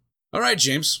All right,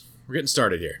 James, we're getting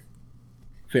started here.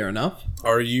 Fair enough.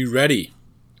 Are you ready?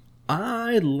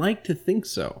 I'd like to think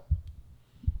so.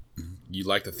 You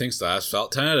like to think so. I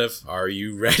felt tentative. Are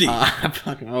you ready?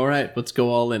 All right, let's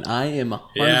go all in. I am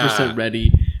 100%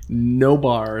 ready. No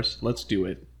bars. Let's do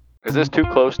it. Is this too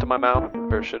close to my mouth,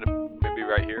 or should it maybe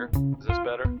right here? Is this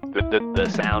better? The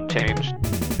sound changed.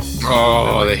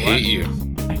 Oh, they hate you.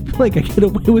 I feel like I get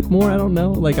away with more. I don't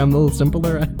know. Like, I'm a little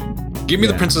simpler. Give me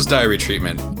the Princess Diary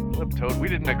treatment. Flip Toad, we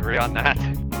didn't agree on that.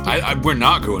 We're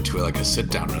not going to a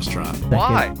sit-down restaurant.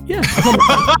 Why? Yeah.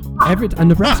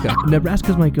 Nebraska.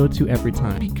 Nebraska's my go-to every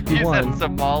time. You said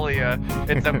Somalia.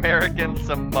 It's American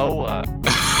Samoa.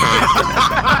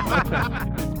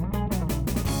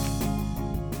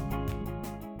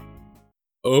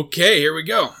 Okay, here we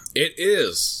go. It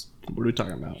is What are we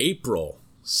talking about? April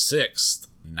 6th,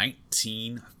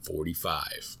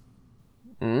 1945.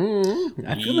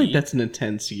 I feel like that's an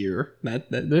intense year. That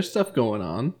there's stuff going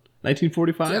on.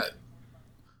 1945?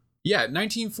 Yeah,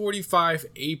 1945,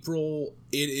 April.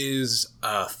 It is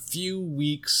a few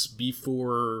weeks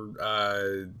before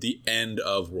the end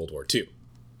of World War II.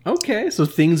 Okay, so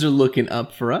things are looking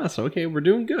up for us. Okay, we're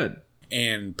doing good.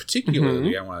 And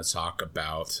particularly, I want to talk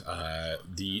about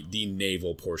the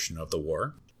naval portion of the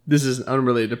war. This is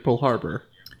unrelated to Pearl Harbor.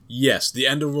 Yes, the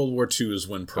end of World War II is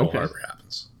when Pearl Harbor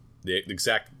happens. The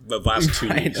last 2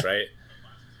 weeks, right?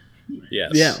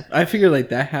 Yes. Yeah, I figured like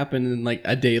that happened and like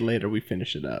a day later we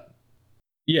finish it up.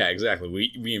 Yeah, exactly.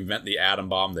 We invent the atom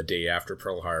bomb the day after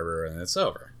Pearl Harbor and it's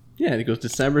over. Yeah, and it goes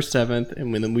December 7th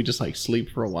and then we just like sleep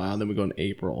for a while and then we go in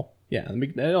April. Yeah,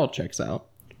 it all checks out.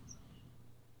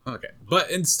 Okay,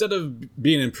 but instead of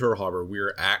being in Pearl Harbor,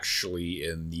 we're actually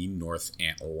in the North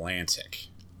Atlantic.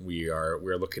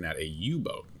 We're looking at a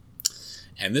U-boat.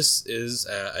 And this is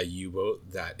a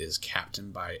U-boat that is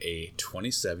captained by a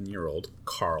 27-year-old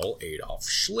Carl Adolf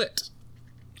Schlitt.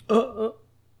 What,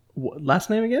 last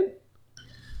name again?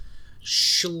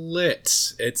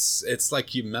 Schlitt. It's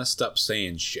like you messed up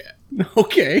saying shit.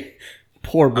 Okay.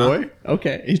 Poor boy.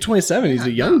 Okay. He's 27. He's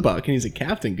a young buck and he's a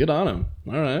captain. Good on him.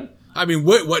 All right. I mean,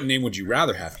 what name would you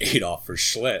rather have, Adolf or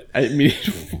Schlitt? I mean,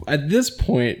 at this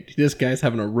point, this guy's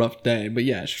having a rough day. But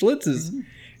yeah, Schlitz is...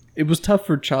 It was tough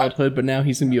for childhood, but now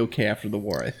he's going to be okay after the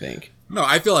war, I think. No,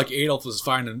 I feel like Adolf was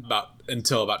fine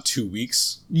until about 2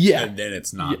 weeks. Yeah. And then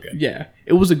it's not good. Yeah.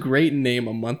 It was a great name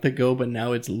a month ago, but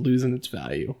now it's losing its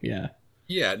value. Yeah.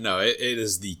 Yeah, no, it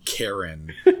is the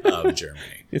Karen of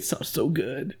Germany. It sounds so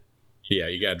good. Yeah,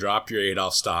 you got to drop your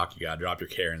Adolf stock. You got to drop your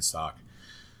Karen stock.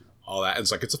 All that.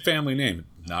 It's like, it's a family name.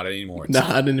 Not anymore.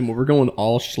 Not anymore. We're going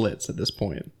all Schlitz at this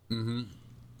point. Mm-hmm.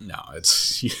 No,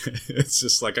 it's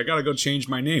just like, I gotta go change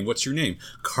my name. What's your name?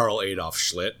 Carl Adolf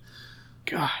Schlitt.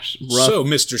 Gosh, rough. So,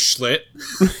 Mr. Schlitt.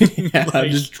 Yeah, I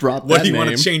just dropped that What do you name.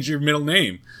 want to change your middle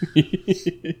name?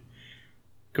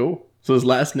 Cool. So his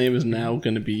last name is now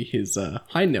going to be his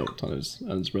high note on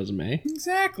his resume.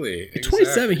 Exactly. At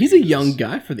 27, he's a young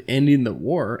guy for the ending the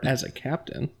war as a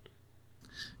captain.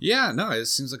 Yeah, no, it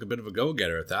seems like a bit of a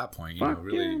go-getter at that point.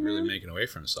 Really making away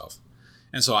for himself.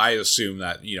 And so I assume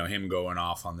that, him going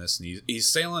off on this, and he's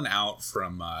sailing out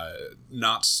from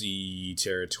Nazi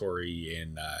territory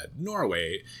in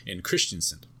Norway, in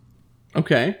Kristiansand.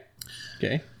 Okay.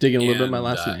 Digging a little bit of my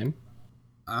last name.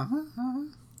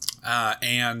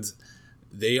 And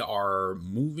they are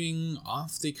moving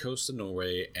off the coast of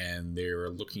Norway, and they're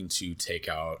looking to take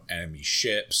out enemy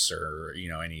ships or,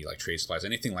 any like trade supplies,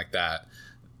 anything like that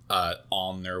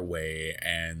on their way,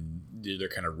 and they're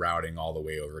kind of routing all the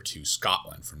way over to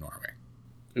Scotland from Norway.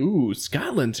 Ooh,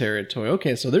 Scotland territory.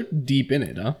 Okay, so they're deep in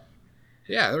it, huh?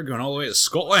 Yeah, they're going all the way to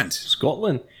Scotland.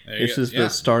 This is the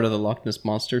start of the Loch Ness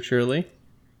Monster, surely?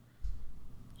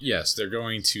 Yes, they're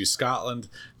going to Scotland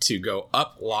to go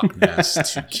up Loch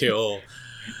Ness to kill...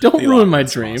 Don't ruin my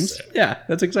dreams. Monster. Yeah,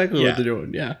 that's exactly what they're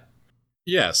doing, yeah.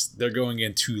 Yes, they're going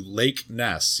into Lake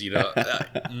Ness,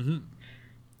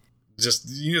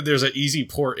 Just, there's an easy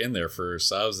port in there for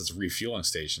subs. It's a refueling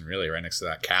station, really, right next to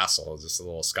that castle. Just a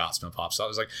little Scotsman pops up.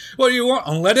 It's like, what do you want?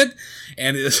 Unleaded?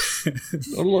 And it's...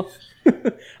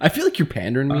 I feel like you're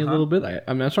pandering me a little bit.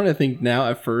 I'm trying to think now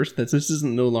at first that this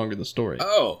isn't no longer the story.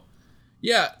 Oh,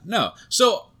 yeah, no.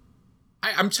 So,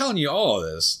 I'm telling you all of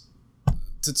this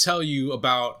to tell you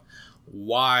about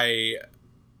why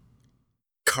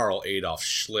Carl Adolf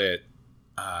Schlitt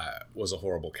was a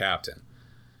horrible captain.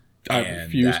 I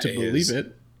refuse to believe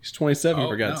it. He's 27,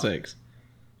 for God's sakes.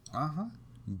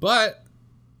 But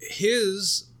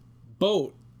his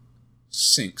boat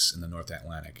sinks in the North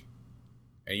Atlantic.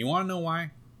 And you want to know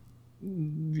why?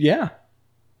 Yeah.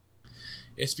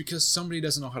 It's because somebody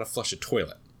doesn't know how to flush a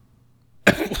toilet.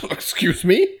 Excuse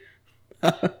me?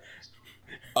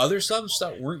 other subs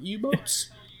that weren't U-boats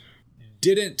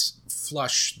didn't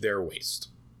flush their waste.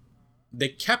 They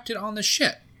kept it on the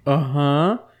ship.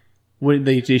 Uh-huh. What,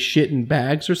 they just shit in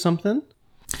bags or something?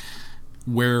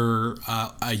 Where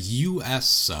a U.S.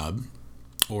 sub,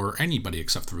 or anybody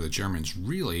except for the Germans,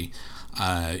 really,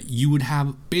 you would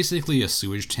have basically a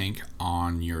sewage tank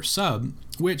on your sub,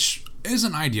 which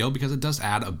isn't ideal because it does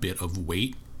add a bit of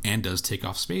weight and does take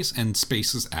off space, and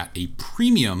space is at a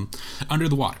premium under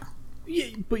the water. Yeah,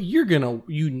 but you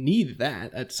need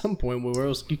that at some point, where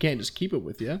else you can't just keep it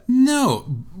with you.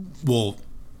 No. Well,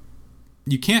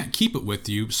 you can't keep it with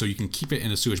you, so you can keep it in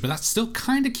the sewage, but that's still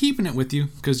kind of keeping it with you,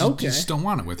 because you just don't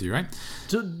want it with you, right?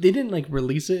 So they didn't, like,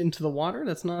 release it into the water?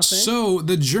 That's not a thing? So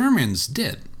the Germans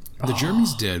did. The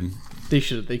Germans did. They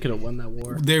could have won that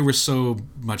war. They were so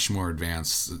much more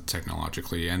advanced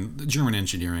technologically, and German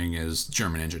engineering is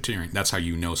German engineering. That's how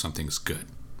you know something's good,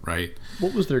 right?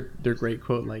 What was their great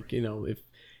quote? Like, if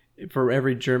for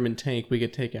every German tank we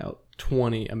could take out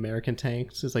 20 American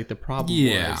tanks. It's like the problem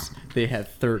was they had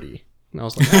 30. And I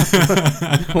was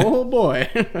like, oh boy,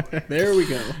 there we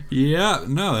go. Yeah,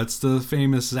 no, that's the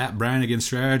famous Zap Brannigan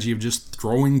strategy of just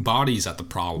throwing bodies at the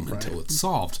problem until it's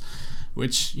solved,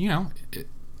 which, it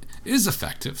is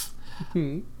effective.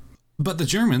 Mm-hmm. But the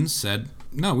Germans said,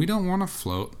 no, we don't want to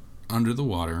float under the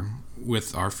water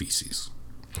with our feces.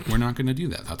 We're not going to do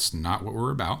that. That's not what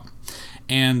we're about.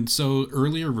 And so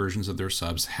earlier versions of their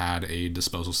subs had a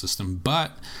disposal system,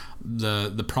 but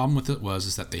the problem with it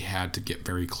is that they had to get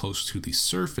very close to the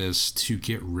surface to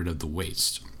get rid of the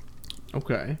waste.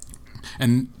 Okay.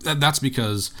 And that's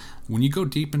because when you go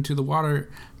deep into the water,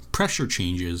 pressure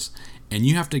changes, and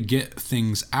you have to get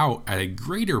things out at a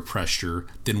greater pressure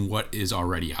than what is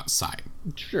already outside.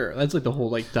 Sure. That's like the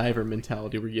whole diver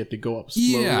mentality where you have to go up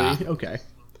slowly. Yeah. Okay.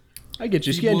 I get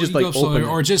you. You can't just open it.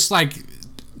 Or just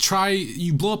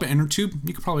you blow up an inner tube.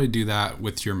 You could probably do that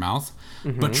with your mouth.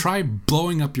 Mm-hmm. But try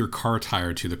blowing up your car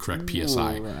tire to the correct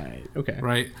PSI. Right. Okay.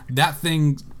 Right? That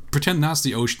thing, pretend that's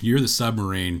the ocean, you're the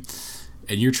submarine,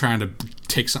 and you're trying to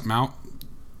take something out.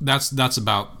 That's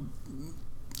about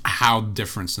how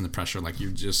difference in the pressure,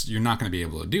 you're not going to be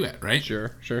able to do it, right?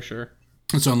 Sure.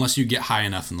 And so unless you get high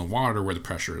enough in the water where the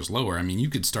pressure is lower, you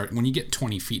could start, when you get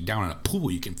 20 feet down in a pool,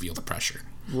 you can feel the pressure.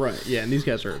 Right, yeah, and these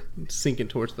guys are sinking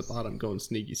towards the bottom, going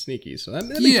sneaky, so that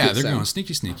makes they're sense. Going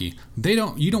sneaky.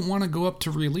 You don't want to go up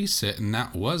to release it, and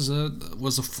that was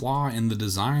a flaw in the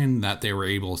design that they were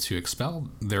able to expel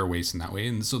their waste in that way.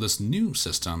 And so this new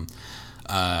system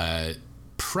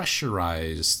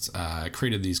pressurized,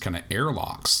 created these kind of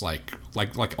airlocks, like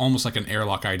almost like an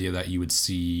airlock idea that you would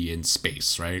see in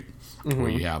space, right? Mm-hmm.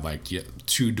 Where you have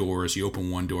two doors, you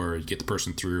open one door, you get the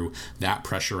person through, that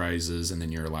pressurizes, and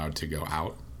then you're allowed to go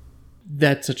out.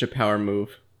 That's such a power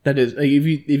move. That is,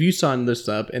 if you saw in the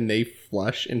sub and they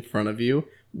flush in front of you,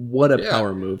 what a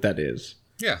power move that is.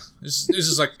 Yeah, this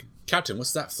is like, Captain,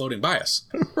 what's that floating by us?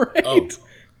 Right. Oh,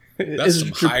 that's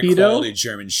some high quality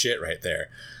German shit right there.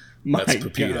 That's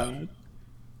Torpedo.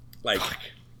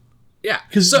 Yeah,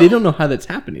 because they don't know how that's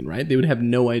happening, right? They would have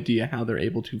no idea how they're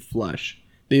able to flush.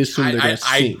 They assume they're going to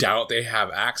sink. I doubt they have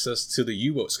access to the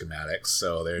U-boat schematics,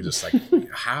 so they're just like,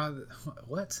 how?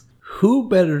 What? Who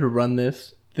better to run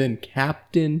this than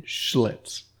Captain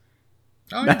Schlitz?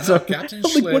 Oh, Captain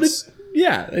Schlitz.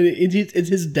 It's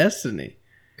his destiny.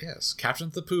 Yes,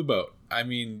 Captain the Pooh Boat.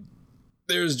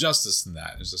 There's justice in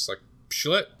that. It's just like,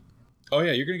 Schlitt. Oh,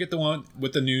 yeah, you're going to get the one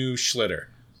with the new Schlitter.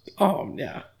 Oh,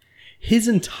 yeah. His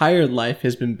entire life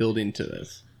has been building to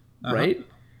this, right?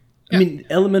 Yeah.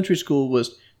 Elementary school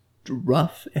was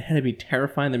rough. It had to be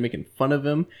terrifying. They're making fun of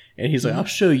him. And he's like, I'll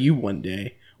show you one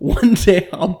day. One day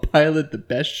I'll pilot the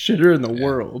best shitter in the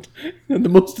world. And the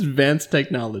most advanced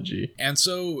technology. And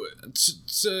so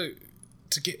to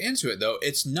get into it, though,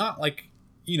 it's not like,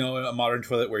 a modern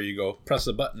toilet where you go press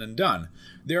a button and done.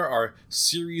 There are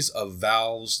series of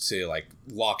valves to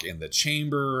lock in the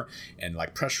chamber and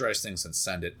pressurize things and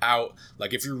send it out.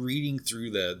 If you're reading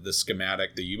through the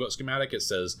schematic, the U-boat schematic, it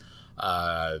says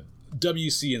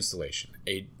WC installation.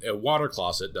 A water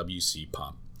closet WC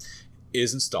pump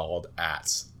is installed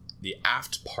at the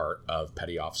aft part of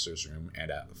Petty Officer's room and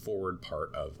at the forward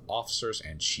part of Officers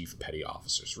and Chief Petty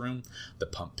Officer's room. The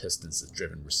pump pistons is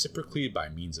driven reciprocally by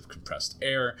means of compressed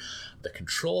air. The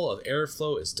control of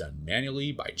airflow is done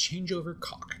manually by changeover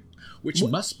cock, which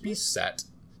must be set.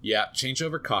 Yeah,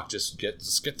 changeover cock, just get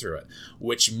through it.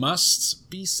 Which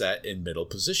must be set in middle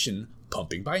position,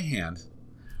 pumping by hand,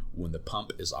 when the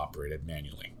pump is operated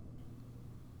manually.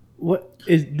 What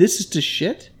is this? Is to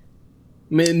shit?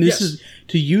 This is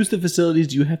to use the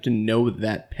facilities. You have to know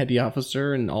that petty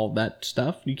officer and all that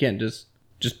stuff. You can't just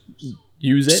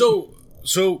use it. So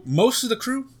So most of the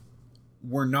crew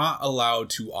were not allowed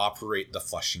to operate the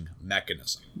flushing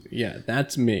mechanism. Yeah,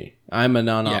 that's me. I'm a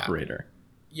non-operator.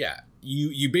 Yeah.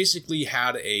 You basically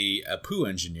had a poo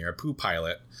engineer, a poo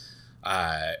pilot,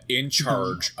 in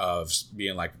charge of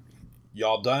being like,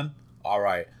 y'all done? All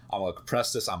right, I'm going to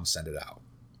compress this. I'm going to send it out.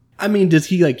 I mean, does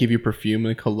he like give you perfume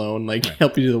and cologne, like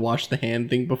help you to wash the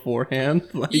hand thing beforehand?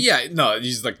 Like, Yeah, no,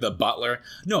 he's like the butler.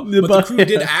 No, The but the crew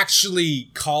did actually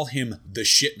call him the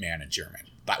shit man in German.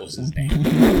 That was his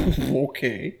name.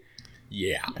 Okay.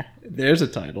 Yeah. There's a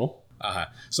title.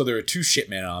 So there were 2 shit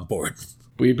men on board.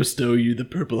 We bestow you the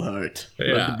Purple Heart. Yeah.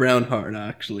 Or the Brown Heart,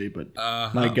 actually, but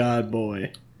my God,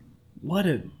 boy. What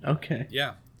a... Okay.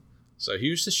 Yeah. So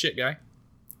he was the shit guy.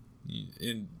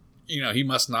 And, he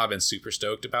must not have been super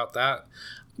stoked about that.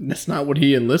 That's not what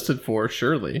he enlisted for,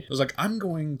 surely. It was like, I'm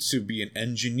going to be an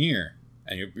engineer.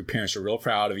 And your parents are real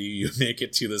proud of you. You make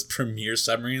it to this premier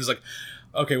submarine. It's like,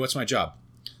 okay, what's my job?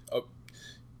 Oh,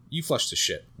 you flush the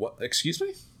shit. What? Excuse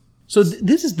me? So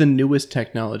this is the newest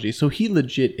technology. So he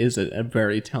legit is a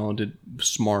very talented,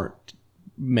 smart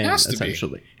man, Has to be.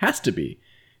 essentially. Has to be.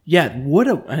 Yeah, what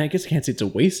a... I guess I can't say it's a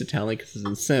waste of talent because it's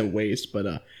an insane waste,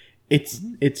 but it's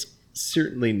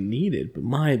certainly needed. But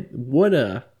what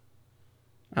a...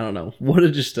 I don't know. What a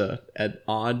just an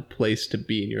odd place to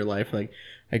be in your life. Like,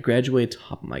 I graduated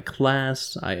top of my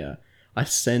class. I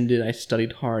ascended. I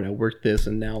studied hard. I worked this,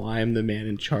 and now I am the man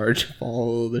in charge of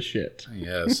all the shit.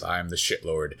 Yes, I'm the shit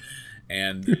lord.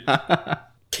 And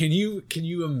can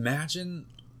you imagine?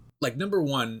 Like, number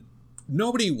one,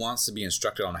 nobody wants to be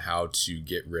instructed on how to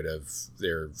get rid of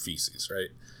their feces, right?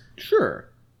 Sure.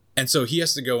 And so he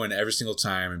has to go in every single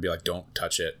time and be like, "Don't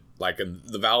touch it." Like, and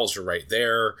the valves are right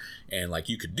there, and like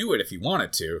you could do it if you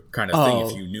wanted to, kind of thing,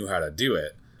 if you knew how to do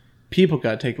it. People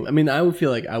gotta take. I mean, I would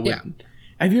feel like I would. Yeah.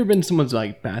 Have you ever been in someone's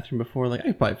like bathroom before? Like, I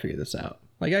could probably figure this out.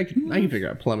 Like, I can figure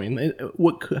out plumbing.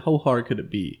 How hard could it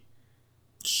be?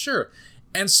 Sure.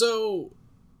 And so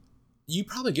you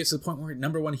probably get to the point where,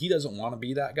 number one, he doesn't want to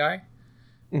be that guy.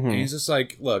 Mm-hmm. And he's just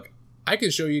like, look, I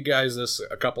can show you guys this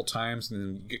a couple times,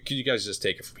 and then could you guys just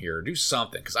take it from here or do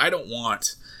something? Because I don't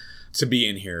want to be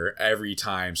in here every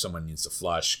time someone needs to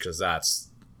flush, because that's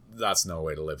no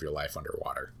way to live your life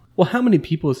underwater. Well, how many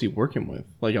people is he working with?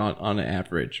 Like, on an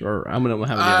average? Or I'm going to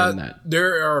have you in that.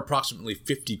 There are approximately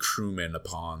 50 crewmen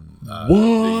upon the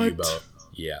What? U-boat.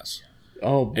 Yes.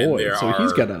 Oh, And boy. there So are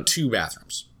he's got a... 2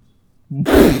 bathrooms.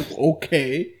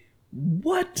 Okay.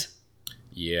 What?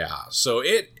 Yeah, so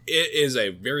it is a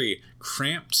very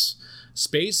cramped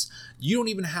space. You don't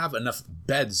even have enough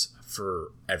beds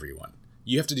for everyone.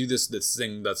 You have to do this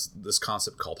thing, that's this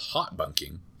concept called hot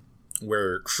bunking,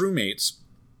 where crewmates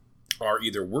are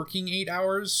either working 8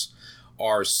 hours,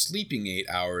 are sleeping 8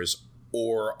 hours,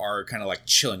 or are kind of like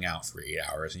chilling out for 8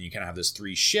 hours, and you kind of have this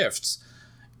 3 shifts,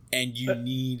 and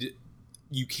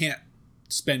you can't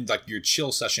spend like your chill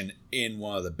session in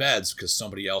one of the beds because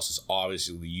somebody else is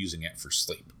obviously using it for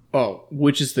sleep. Oh,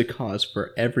 which is the cause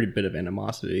for every bit of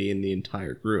animosity in the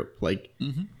entire group. Like,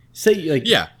 say, like,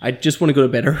 Yeah. I just want to go to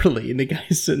bed early, and the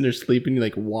guy's sitting there sleeping. You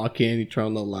like walk in, you turn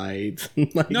on the lights.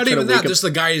 Like, Not try to even that, wake up- just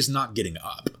the guy is not getting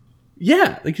up.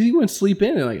 Yeah, like, 'cause you want to sleep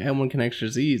in, and like everyone can extra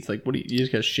Z. It's like, what do you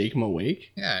just gotta shake him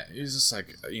awake? Yeah, he's just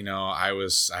like,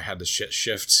 I had the shit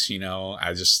shift,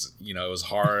 I just, it was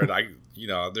hard.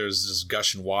 There's just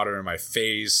gushing water in my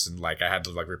face, and like I had to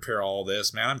like repair all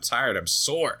this. Man, I'm tired. I'm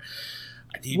sore.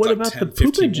 I need What like about 10, the poop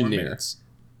 15 more engineer? minutes.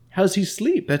 How's he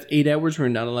sleep? That's 8 hours where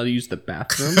you're not allowed to use the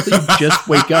bathroom. So you just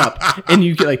wake up, and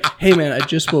you get like, hey man, I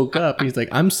just woke up. And he's like,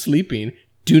 I'm sleeping.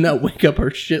 Do not wake up our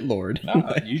shitlord. No,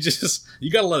 you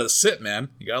gotta let it sit, man.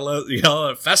 You gotta let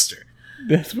it fester.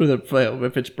 That's where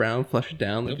if it's brown, flush it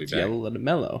down. If It'll it's be back. yellow, let it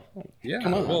mellow. Yeah.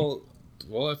 Come on.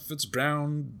 Well, if it's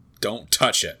brown, don't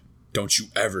touch it. Don't you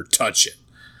ever touch it.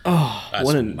 Oh,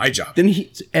 That's my job. Then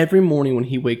every morning when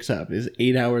he wakes up is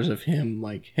 8 hours of him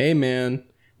like, hey man,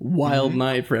 wild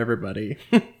night for everybody.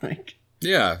 Like,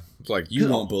 Yeah, like you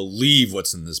won't believe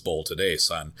what's in this bowl today,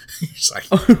 son. It's like,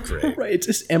 great. right? It's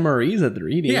just MREs that they're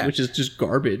eating, Yeah. which is just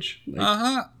garbage.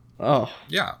 Like, Oh,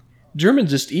 yeah.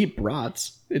 Germans just eat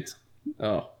brats.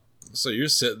 So you're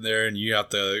sitting there and you have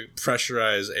to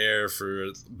pressurize air for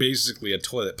basically a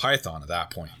toilet python at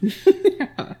that point.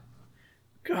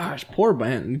 Gosh, poor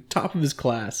man, top of his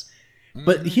class.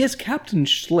 But he has Captain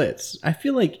Schlitz. I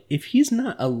feel like if he's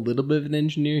not a little bit of an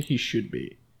engineer, he should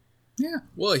be. Yeah.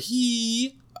 Well,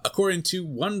 according to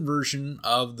one version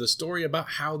of the story about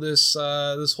how this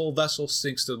whole vessel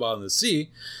sinks to the bottom of the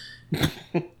sea.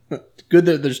 Good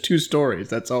that there's 2 stories.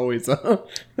 That's always a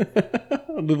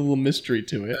little mystery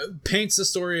to it. Paints the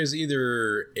story as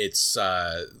either it's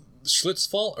Schlitz's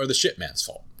fault or the shipman's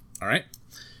fault. All right.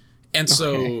 And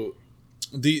so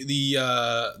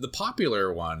the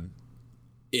popular one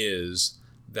is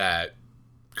that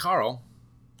Carl,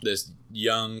 this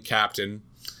young captain,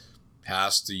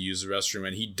 has to use the restroom,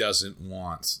 and he doesn't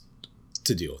want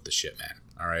to deal with the shit man.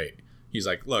 All right. He's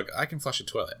like, look, I can flush a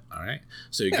toilet. All right.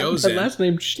 So he goes in. Last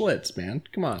name Schlitz, man.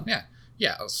 Come on. Yeah.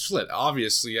 Yeah. Schlitt.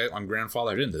 Obviously, I'm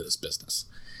grandfathered into this business.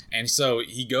 And so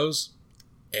he goes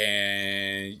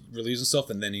and relieves himself,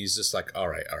 and then he's just like, all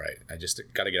right. I just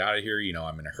got to get out of here. You know,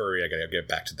 I'm in a hurry. I got to get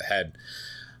back to the head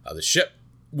of the ship,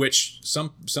 which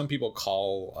some people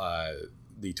call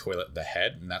the toilet the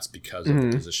head, and that's because of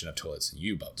the position of toilets in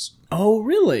U-boats. Oh,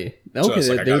 really? Okay, so it's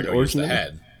like, I gotta go use the originally.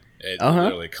 head. It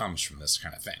literally comes from this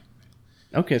kind of thing.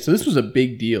 Okay, so this was a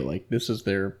big deal. Like, this is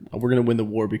we're going to win the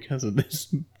war because of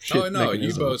this shit. Oh, no,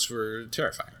 mechanism. U-boats were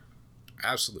terrifying.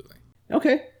 Absolutely.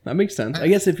 Okay, that makes sense. I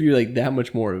guess if you're like that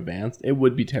much more advanced, it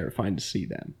would be terrifying to see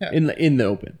them in the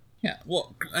open. Yeah,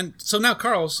 well, and so now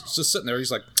Carl's just sitting there.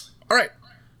 He's like, all right,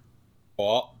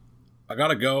 well, I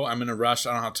gotta go. I'm in a rush.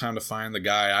 I don't have time to find the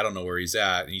guy. I don't know where he's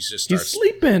at. And he just starts... He's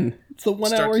sleeping. It's the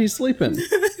 1 hour he's sleeping.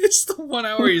 It's the 1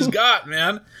 hour he's got,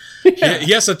 man.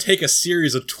 He has to take a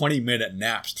series of 20-minute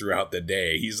naps throughout the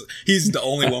day. He's the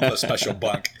only one with a special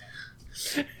bunk.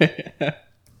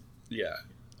 Yeah.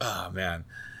 Oh, man.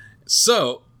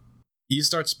 So, he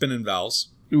starts spinning valves.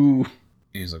 Ooh.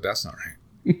 And he's like, that's not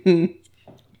right.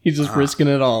 He's just risking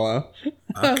it all,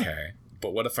 huh? Okay.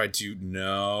 But what if I do?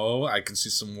 No, I can see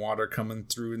some water coming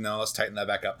through. No, let's tighten that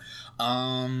back up.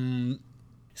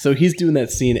 So he's doing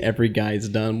that scene every guy's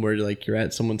done where like you're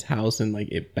at someone's house and like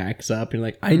it backs up and you're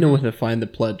like, I know where to find the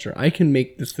plunger. I can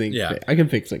make this thing I can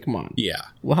fix it. Come on. Yeah.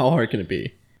 Well, how hard can it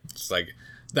be? It's like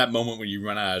that moment when you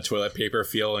run out of toilet paper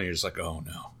feel and you're just like, oh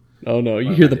no. Oh no,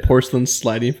 you hear the porcelain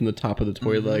sliding from the top of the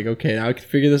toilet like, okay, now I can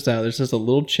figure this out. There's just a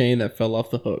little chain that fell off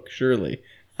the hook. Surely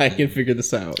I can figure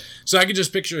this out. So I can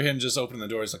just picture him just opening the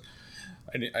door. He's like,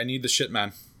 I need the shit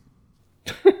man.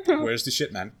 Where's the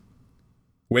shit man?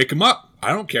 Wake him up.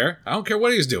 I don't care. I don't care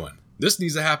what he's doing. This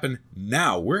needs to happen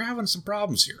now. We're having some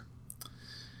problems here.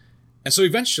 And so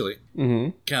eventually,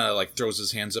 kind of like throws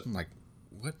his hands up and like,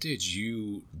 what did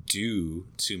you do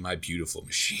to my beautiful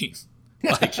machine?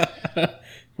 Like,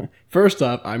 first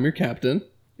off, I'm your captain,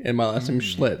 and my last name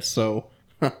is Schlitz, so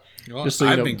well, just so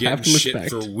I've you know, been getting have some shit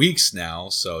respect. for weeks now,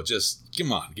 so just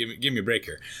come on, give me a break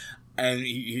here. And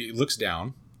he looks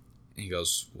down, and he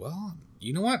goes, well,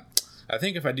 you know what? I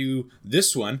think if I do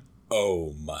this one,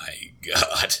 oh my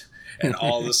god. And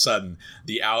all of a sudden,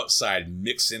 the outside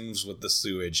mixes with the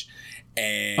sewage,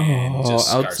 and just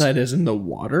starts, outside is in the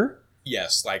water?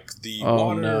 Yes, like the Oh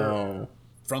water no.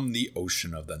 from the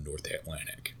ocean of the North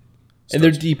Atlantic. And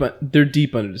they're deep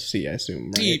under the sea, I assume,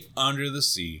 right? Deep under the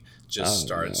sea, just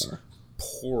starts no.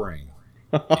 pouring.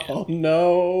 Oh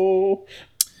no.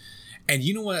 And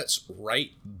you know what's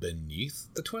right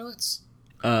beneath the toilets?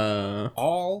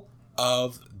 All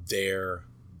of their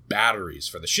batteries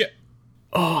for the ship.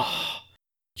 Oh,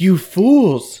 you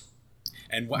fools.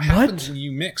 And what happens when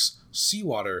you mix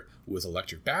seawater with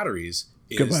electric batteries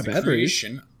is the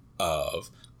creation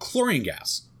of chlorine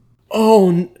gas.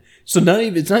 Oh, so it's not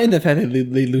even the fact that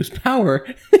they lose power.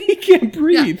 They can't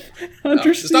breathe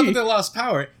under sea. It's not that they lost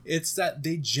power. It's that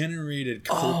they generated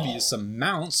copious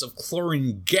amounts of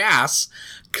chlorine gas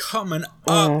coming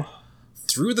up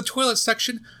through the toilet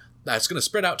section. That's going to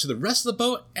spread out to the rest of the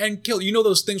boat and kill. You know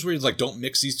those things where you're like, don't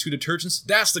mix these two detergents?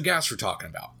 That's the gas we're talking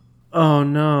about. Oh,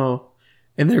 no.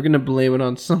 And they're going to blame it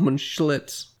on someone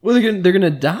Schlitz. Well, they're going to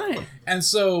die. And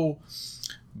so,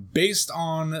 based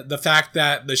on the fact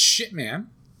that the shit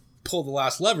man pulled the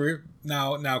last lever,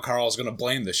 now Carl's going to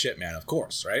blame the shit man, of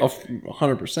course, right? Oh,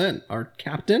 100%. Our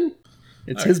captain?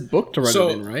 It's his book to run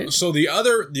it in, right? So the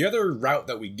other route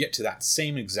that we get to that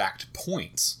same exact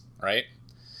point, right,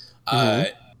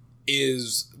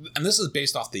 is, and this is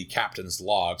based off the captain's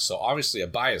log, so obviously a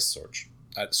biased source.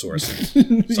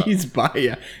 He's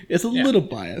biased. It's a little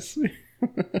biased.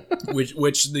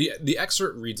 which the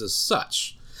excerpt reads as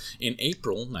such. In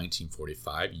April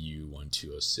 1945,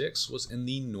 U-1206 was in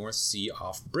the North Sea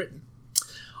off Britain.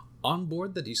 On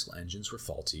board, the diesel engines were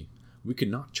faulty. We could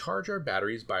not charge our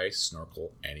batteries by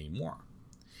snorkel anymore.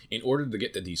 In order to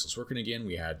get the diesels working again,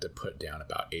 we had to put down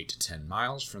about 8 to 10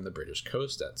 miles from the British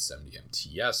coast at 70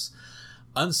 MTS,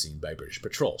 unseen by British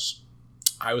patrols.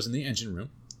 I was in the engine room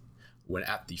when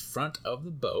at the front of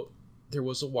the boat there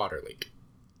was a water leak.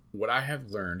 What I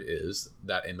have learned is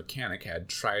that a mechanic had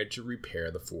tried to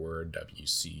repair the forward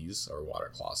WC's, or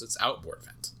water closet's, outboard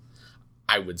vent.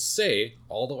 I would say,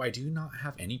 although I do not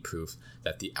have any proof,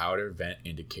 that the outer vent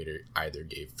indicator either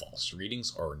gave false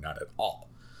readings or not at all.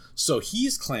 So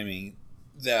he's claiming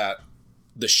that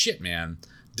the shipman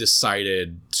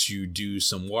decided to do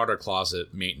some water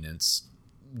closet maintenance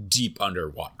deep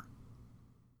underwater.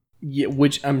 Yeah,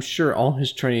 which I'm sure all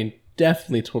his training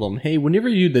definitely told him, hey, whenever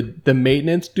you do the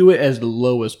maintenance, do it as the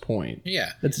lowest point.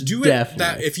 Yeah. That's do definitely.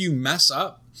 it that if you mess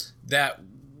up, that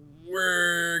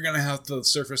we're going to have to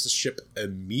surface the ship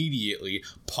immediately,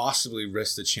 possibly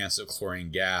risk the chance of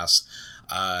chlorine gas.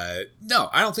 No,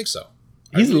 I don't think so.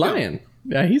 He's lying.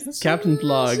 Yeah, he's the captain's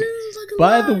log.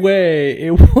 By the way,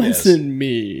 it wasn't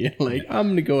me. Like, I'm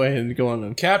going to go ahead and go on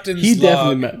him. Captain's he log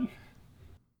definitely met.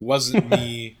 wasn't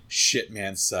me. Shit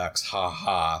man sucks. Ha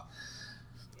ha.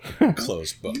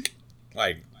 Close book.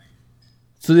 Like,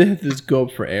 so they have to just go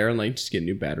up for air and like just get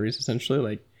new batteries essentially.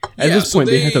 Like at Yeah, this so point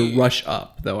they have they- to rush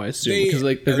up though, I assume, because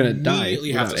like they're gonna die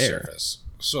immediately have without to air. surface.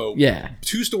 So Yeah.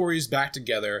 2 stories back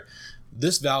together.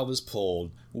 This valve is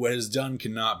pulled. What is done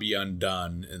cannot be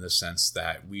undone in the sense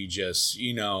that we just,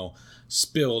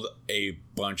 spilled a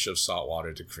bunch of salt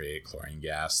water to create chlorine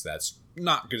gas. That's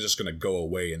not just going to go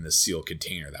away in the sealed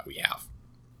container that we have.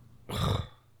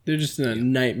 They're just in a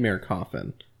nightmare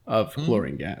coffin of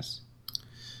chlorine gas.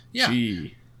 Yeah.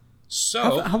 Gee.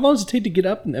 So How long does it take to get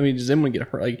up? I mean, does anyone get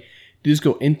hurt? Like, do you just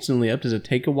go instantly up? Does it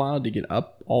take a while to get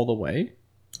up all the way?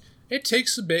 it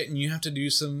takes a bit, and you have to do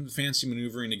some fancy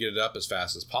maneuvering to get it up as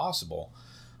fast as possible.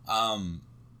 And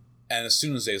as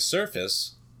soon as they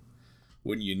surface,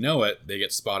 wouldn't you know it, they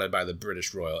get spotted by the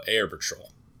British Royal Air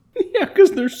Patrol. Yeah,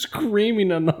 because they're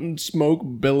screaming and smoke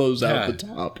billows out the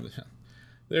top.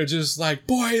 They're just like,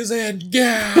 poison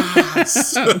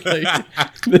gas!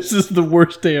 Like, this is the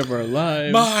worst day of our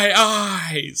lives. My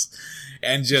eyes!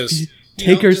 And just...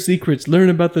 Take our secrets. Learn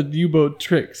about the U-boat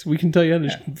tricks. We can tell you how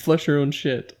to flush your own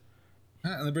shit.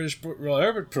 And the British Royal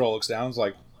Air Patrol looks down and is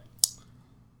like,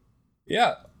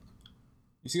 yeah,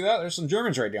 you see that? There's some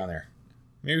Germans right down there.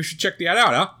 Maybe we should check that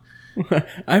out, huh?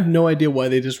 I have no idea why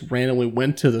they just randomly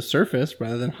went to the surface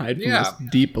rather than hide from us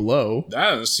deep below.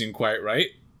 That doesn't seem quite right.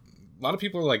 A lot of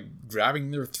people are like grabbing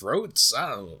their throats. I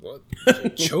don't know.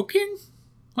 What? Choking?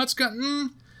 What's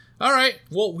going all right.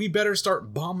 Well, we better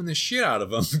start bombing the shit out of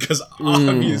them because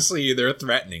obviously they're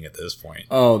threatening at this point.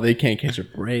 Oh, they can't catch a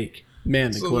break.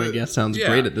 Man, the So chlorine gas sounds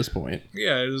great at this point.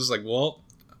 Yeah, it was like, well,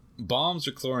 bombs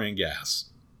or chlorine gas.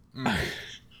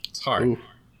 It's hard. Ooh.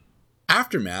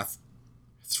 Aftermath,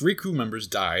 3 crew members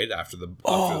died after the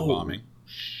bombing.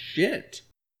 Shit.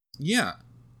 Yeah.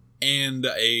 And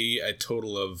a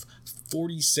total of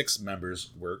 46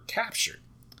 members were captured.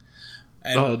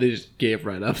 And They just gave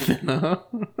right up then, huh?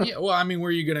 yeah, well, I mean, where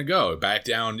are you going to go? Back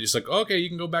down? Just like, okay, you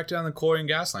can go back down the chlorine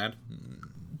gas land.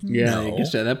 Yeah, No. I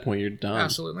guess at that point you're done.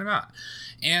 Absolutely not.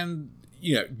 And,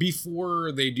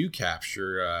 before they do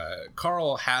capture,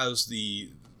 Carl has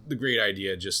the great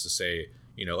idea just to say,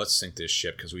 let's sink this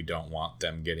ship because we don't want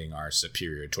them getting our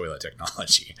superior toilet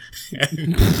technology.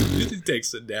 And he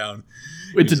takes it down.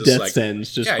 It's He's a just death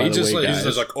sentence, just by he the just way, he guys.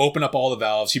 just like open up all the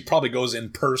valves. He probably goes in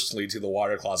personally to the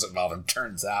water closet valve and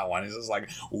turns that one. He's just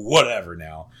like, whatever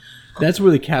now. That's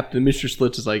where the captain, Mr.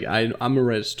 Slits, is like, I'm going to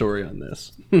write a story on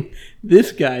this.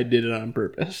 This guy did it on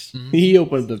purpose. He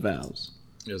opened the valves.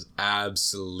 It was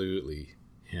absolutely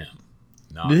him.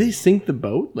 Not Did they sink the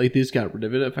boat? Like, they just got rid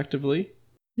of it effectively?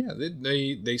 Yeah,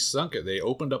 they sunk it. They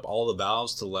opened up all the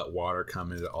valves to let water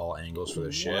come into all angles for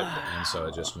the ship, and so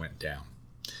it just went down.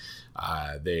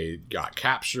 They got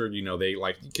captured. They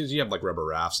because you have like rubber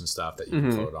rafts and stuff that you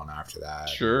can float on after that.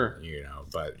 Sure.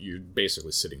 But you're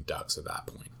basically sitting ducks at that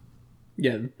point.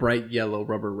 Yeah, bright yellow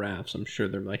rubber rafts. I'm sure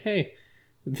they're like, hey,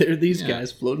 there are these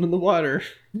guys floating in the water.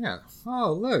 Yeah.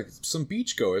 Oh, look, some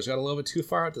beachgoers got a little bit too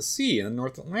far out to sea in the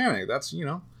North Atlantic. That's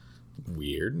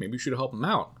weird. Maybe we should help them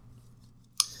out.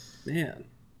 Man.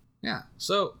 Yeah.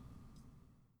 So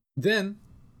then,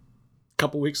 a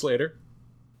couple weeks later,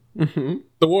 Mm-hmm.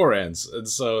 the war ends, and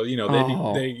so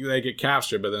they get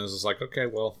captured. But then it's just like, okay,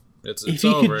 well, it's If he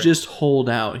over. could just hold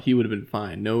out, he would have been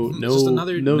fine. No, just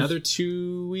another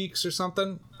 2 weeks or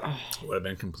something would have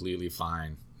been completely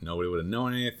fine. Nobody would have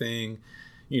known anything.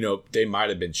 They might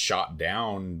have been shot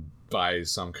down by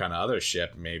some kind of other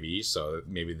ship, maybe. So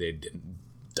maybe they didn't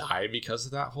die because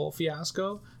of that whole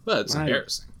fiasco. But it's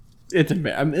embarrassing. It's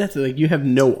that's like you have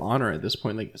no honor at this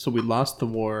point. Like, so we lost the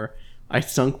war. I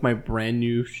sunk my brand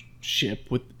new ship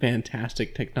with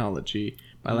fantastic technology.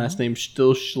 My last name's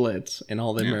still Schlitz, and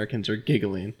all the Americans are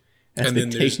giggling as And they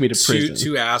then take me to prison.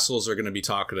 Two assholes are going to be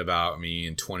talking about me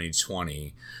in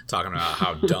 2020, talking about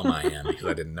how dumb I am because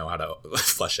I didn't know how to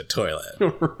flush a toilet.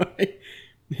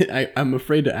 Right? I'm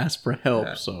afraid to ask for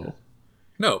help. So,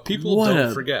 No, people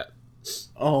don't forget.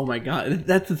 oh my god,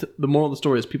 that's the moral of the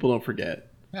story is people don't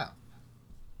forget. Yeah.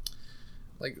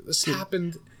 Like, this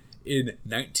happened in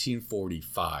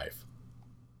 1945.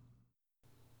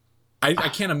 I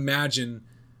can't imagine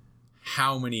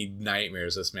how many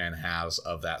nightmares this man has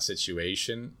of that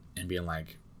situation and being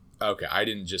like, okay, I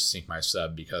didn't just sink my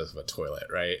sub because of a toilet,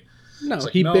 right? No,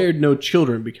 like, he bared no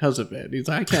children because of it. He's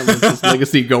like, I can't let this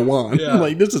legacy go on. Yeah.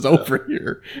 Like, this is over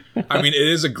here. I mean, it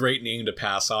is a great name to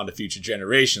pass on to future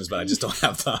generations, but I just don't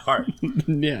have the heart.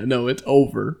 Yeah, no, it's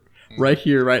over. Right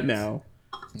here, right now.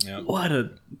 Yeah.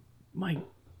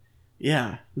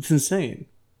 Yeah, it's insane.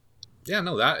 Yeah,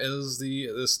 no, that is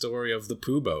the story of the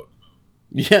Pooh boat.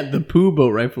 Yeah, the Pooh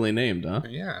boat, rightfully named, huh?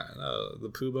 Yeah, the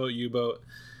Pooh boat, U-boat.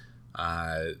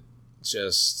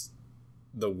 Just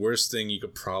the worst thing you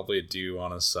could probably do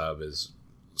on a sub is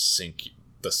sink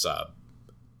the sub.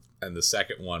 And the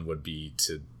second one would be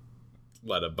to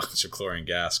let a bunch of chlorine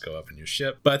gas go up in your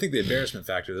ship. But I think the embarrassment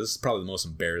factor, this is probably the most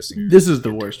embarrassing. This is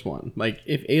the worst one. Like,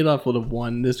 if Adolf would have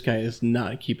won, this guy is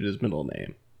not keeping his middle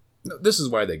name. No, this is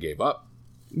why they gave up.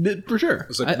 For sure.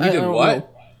 It's like, we did what? Know.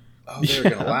 Oh, they were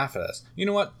going to laugh at us. You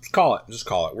know what? Call it. Just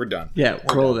call it. We're done. Yeah,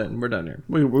 roll it in. We're done here.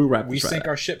 We wrap this We right sink up.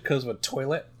 our ship because of a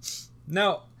toilet?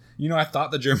 No. You know, I thought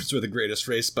the Germans were the greatest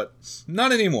race, but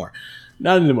not anymore.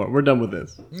 Not anymore. We're done with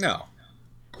this. No.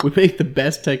 We make the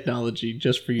best technology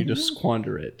just for you to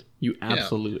squander it. You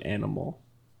absolute animal.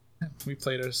 We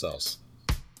played ourselves.